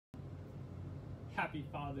Happy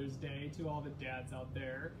Father's Day to all the dads out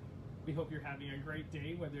there. We hope you're having a great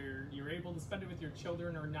day, whether you're able to spend it with your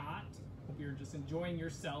children or not. Hope you're just enjoying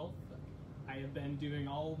yourself. I have been doing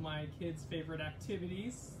all of my kids' favorite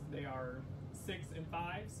activities. They are 6 and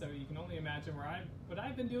 5, so you can only imagine what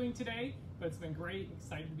I've been doing today, but it's been great.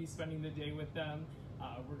 Excited to be spending the day with them.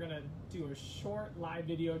 We're gonna do a short live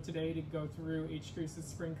video today to go through H.Goose's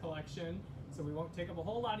spring collection, so we won't take up a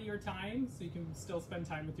whole lot of your time, so you can still spend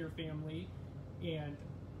time with your family. And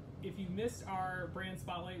if you missed our brand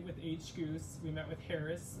spotlight with H.Goose, we met with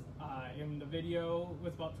Harris, and the video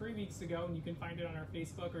was about 3 weeks ago, and you can find it on our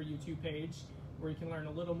Facebook or YouTube page, where you can learn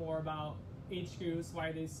a little more about H.Goose,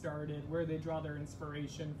 why they started, where they draw their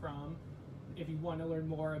inspiration from, if you want to learn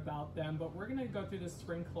more about them. But we're going to go through the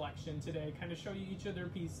spring collection today, kind of show you each of their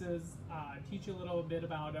pieces, teach you a little bit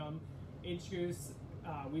about them. H.Goose,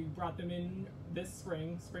 we brought them in this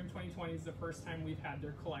spring. Spring 2020 is the first time we've had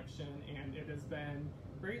their collection, and it has been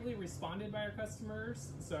greatly responded by our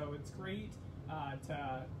customers, so it's great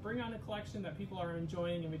to bring on a collection that people are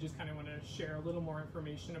enjoying, and we just kind of want to share a little more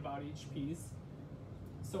information about each piece.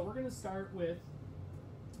 So we're going to start with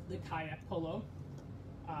the kayak polo.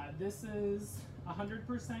 This is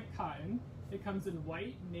 100% cotton. It comes in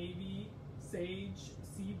white, navy, sage,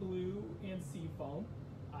 sea blue, and sea foam.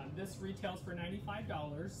 This retails for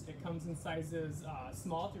 $95. It comes in sizes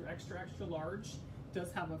small through extra large. It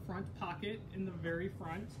does have a front pocket in the very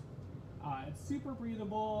front. It's super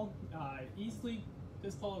breathable.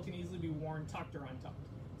 This polo can easily be worn tucked or untucked.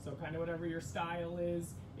 So kind of whatever your style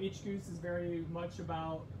is. H.Goose is very much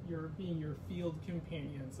about being your field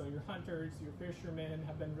companion. So your hunters, your fishermen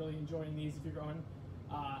have been really enjoying these. If you're going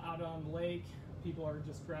out on the lake, people are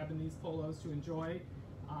just grabbing these polos to enjoy.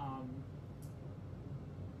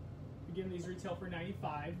 Again, these retail for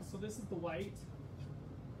 $95. So this is the white.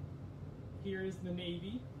 Here is the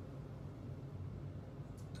navy,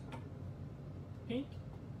 pink,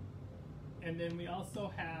 and then we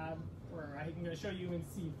also have, or I'm going to show you in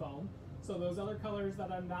sea foam. So those other colors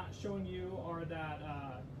that I'm not showing you are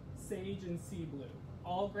that sage and sea blue.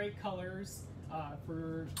 All great colors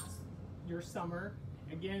for your summer.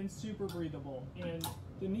 Again, super breathable. And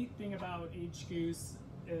the neat thing about H.Goose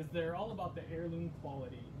is they're all about the heirloom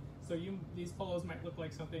quality. So these polos might look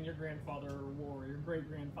like something your grandfather wore, or your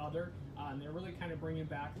great-grandfather, and they're really kind of bringing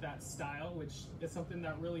back that style, which is something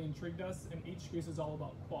that really intrigued us, and H.Goose is all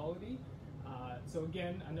about quality. So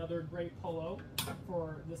again, another great polo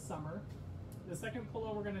for the summer. The second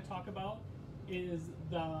polo we're going to talk about is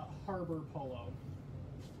the Harbor Polo.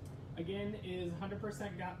 Again, is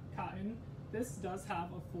 100% cotton. This does have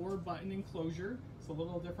a 4-button enclosure, so a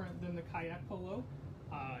little different than the kayak polo.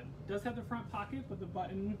 Does have the front pocket, but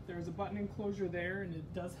there's a button enclosure there, and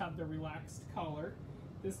it does have the relaxed collar.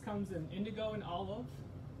 This comes in indigo and olive.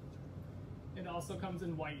 It also comes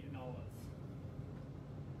in white and olive.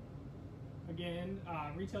 Again,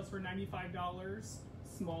 retails for $95,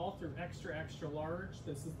 small through extra large.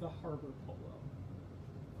 This is the Harbor Polo.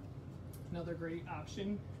 Another great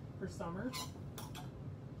option for summer.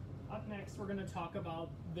 Up next, we're going to talk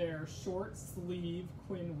about their short sleeve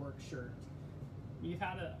Quinn work shirt. We've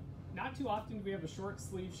had not too often do we have a short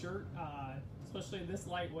sleeve shirt, especially this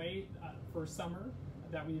lightweight for summer,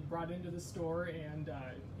 that we've brought into the store, and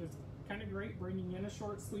it's kind of great bringing in a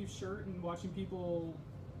short sleeve shirt and watching people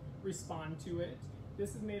respond to it.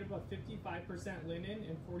 This is made up of 55% linen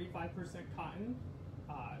and 45% cotton.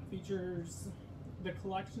 Features the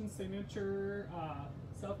collection signature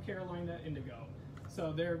South Carolina indigo.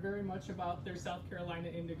 So they're very much about their South Carolina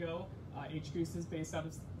indigo. H.Goose is based out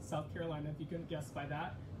of South Carolina, if you couldn't guess by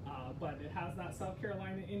that. But it has that South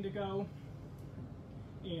Carolina indigo,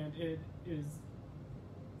 and it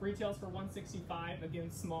retails for $165,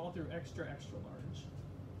 again, small through extra large.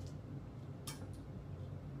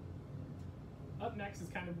 Up next is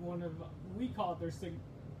kind of we call it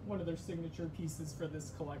one of their signature pieces for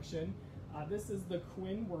this collection. This is the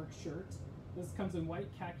Quinn work shirt. This comes in white,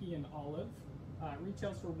 khaki, and olive.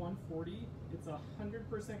 Retails for $140. It's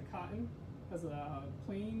 100% cotton. Has a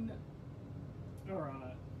plain or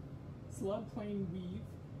a slub plain weave,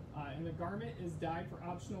 and the garment is dyed for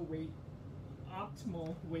optimal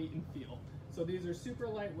weight and feel. So these are super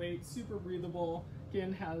lightweight, super breathable.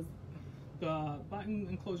 Again, has the button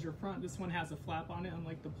enclosure front. This one has a flap on it,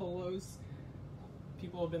 unlike the polos.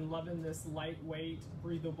 People have been loving this lightweight,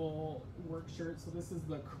 breathable work shirt. So this is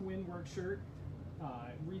the Quinn work shirt.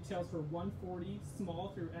 Retails for $140,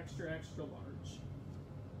 small through extra large.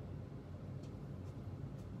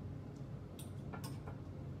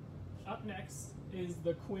 Up next is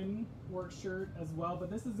the Quinn work shirt as well, but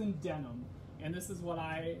this is in denim, and this is what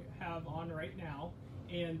I have on right now.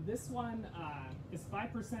 And this one is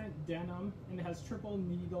 5% denim, and it has triple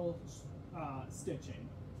needle stitching.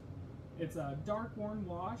 It's a dark worn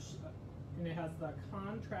wash, and it has the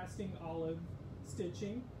contrasting olive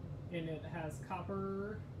stitching, and it has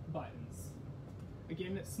copper buttons.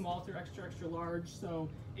 Again, it's small through extra, extra large, so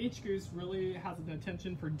H.Goose really has an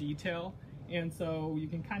attention for detail, and so you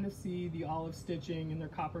can kind of see the olive stitching and their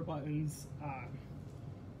copper buttons.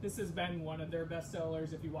 This has been one of their best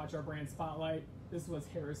sellers. If you watch our brand spotlight, this was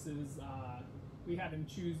Harris's. We had him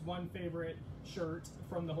choose one favorite shirt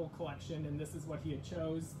from the whole collection, and this is what he had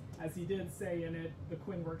chose. As he did say in it, the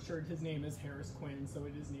Quinn work shirt, his name is Harris Quinn, so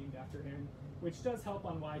it is named after him, which does help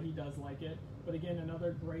on why he does like it. But again,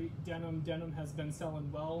 another great denim. Denim has been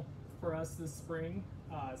selling well for us this spring.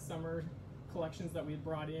 Summer collections that we had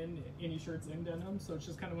brought in, any shirts in denim, so it's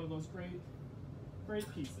just kind of one of those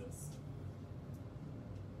great pieces.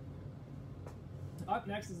 Up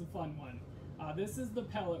next is a fun one. This is the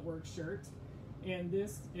pellet work shirt, and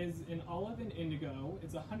this is in olive and indigo.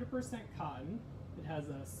 It's 100% cotton. It has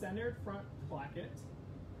a centered front placket.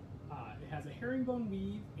 It has a herringbone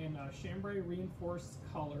weave and a chambray reinforced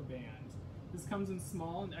collar band. This comes in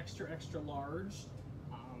small and extra, extra large.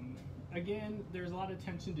 Again, there's a lot of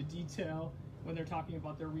attention to detail when they're talking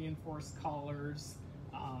about their reinforced collars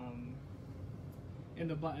and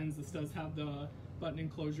the buttons. This does have the button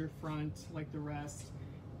enclosure front like the rest.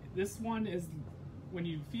 This one is, when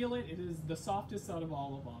you feel it, it is the softest out of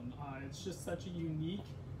all of them. It's just such a unique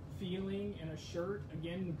feeling in a shirt.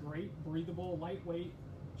 Again, great, breathable, lightweight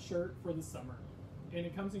shirt for the summer. And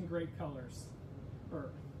it comes in great colors. Or,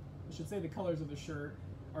 I should say the colors of the shirt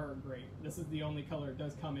are great. This is the only color it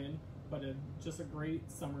does come in, but just a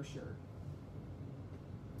great summer shirt.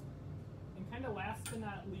 And kind of last but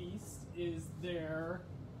not least is their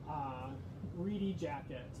Reedy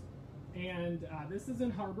jacket. And this is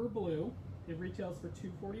in Harbor Blue. It retails for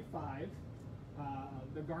 $245.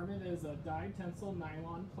 The garment is a dyed tencel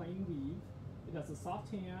nylon plain weave. It has a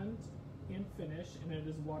soft hand finish, and it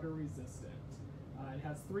is water resistant. It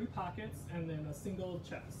has 3 pockets and then a single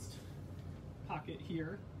chest pocket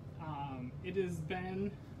here. It has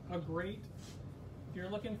been a great, if you're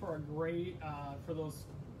looking for a great, for those,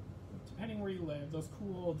 depending where you live, those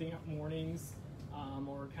cool damp mornings,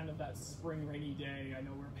 or kind of that spring rainy day. I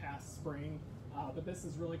know we're past spring, but this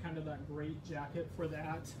is really kind of that great jacket for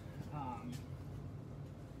that.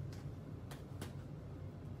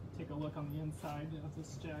 Take a look on the inside of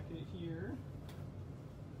this jacket here.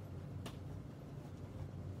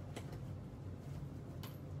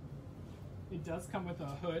 It does come with a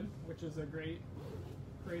hood, which is a great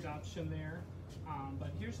option there.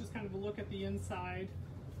 But here's just kind of a look at the inside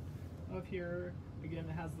of here. Again,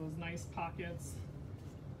 it has those nice pockets,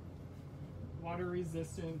 water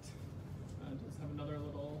resistant. Just have another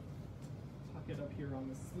little pocket up here on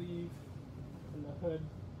the sleeve and the hood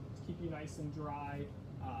to keep you nice and dry.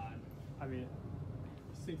 I mean,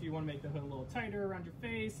 so if you want to make the hood a little tighter around your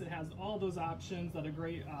face, it has all those options that a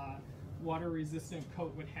great water resistant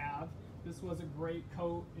coat would have. This was a great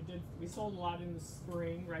coat. We sold a lot in the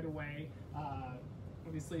spring right away.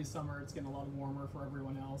 Obviously summer, it's getting a lot warmer for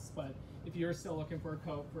everyone else, but if you're still looking for a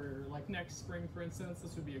coat for like next spring, for instance,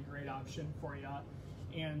 this would be a great option for you.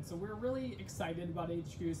 And so we're really excited about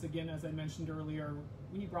H.Goose. Again, as I mentioned earlier,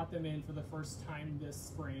 we brought them in for the first time this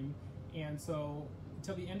spring. And so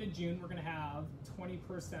until the end of June, we're gonna have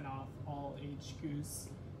 20% off all H.Goose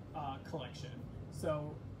collection.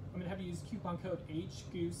 So I'm gonna have you use coupon code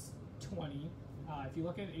H.Goose20. If you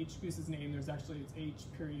look at H.Goose's name, there's actually, it's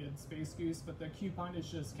H.Goose, but the coupon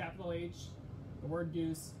is just capital H, the word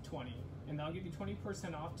Goose, 20. And that'll give you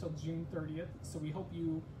 20% off till June 30th. So we hope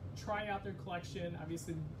you try out their collection.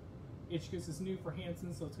 Obviously, H.Goose is new for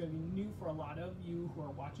Hanson, so it's gonna be new for a lot of you who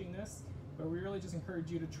are watching this, but we really just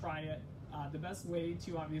encourage you to try it. The best way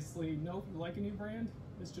to obviously know if you like a new brand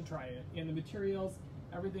is to try it. And the materials,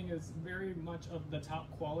 everything is very much of the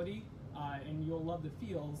top quality. And you'll love the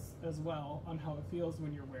feels as well on how it feels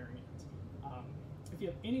when you're wearing it. If you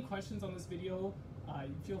have any questions on this video,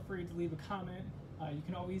 feel free to leave a comment. You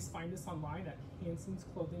can always find us online at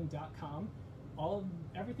hansonsclothing.com.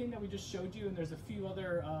 Everything that we just showed you, and there's a few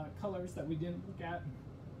other colors that we didn't look at,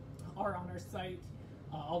 are on our site.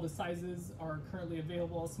 All the sizes are currently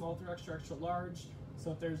available, small through extra, extra large.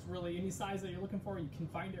 So if there's really any size that you're looking for, you can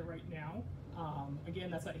find it right now.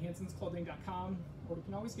 Again, that's at hansonsclothing.com, or you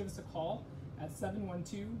can always give us a call at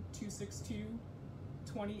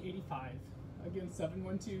 712-262-2085. Again,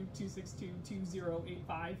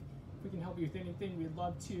 712-262-2085. If we can help you with anything, we'd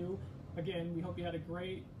love to. Again, we hope you had a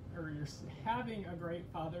great, or you're having a great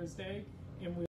Father's Day, and we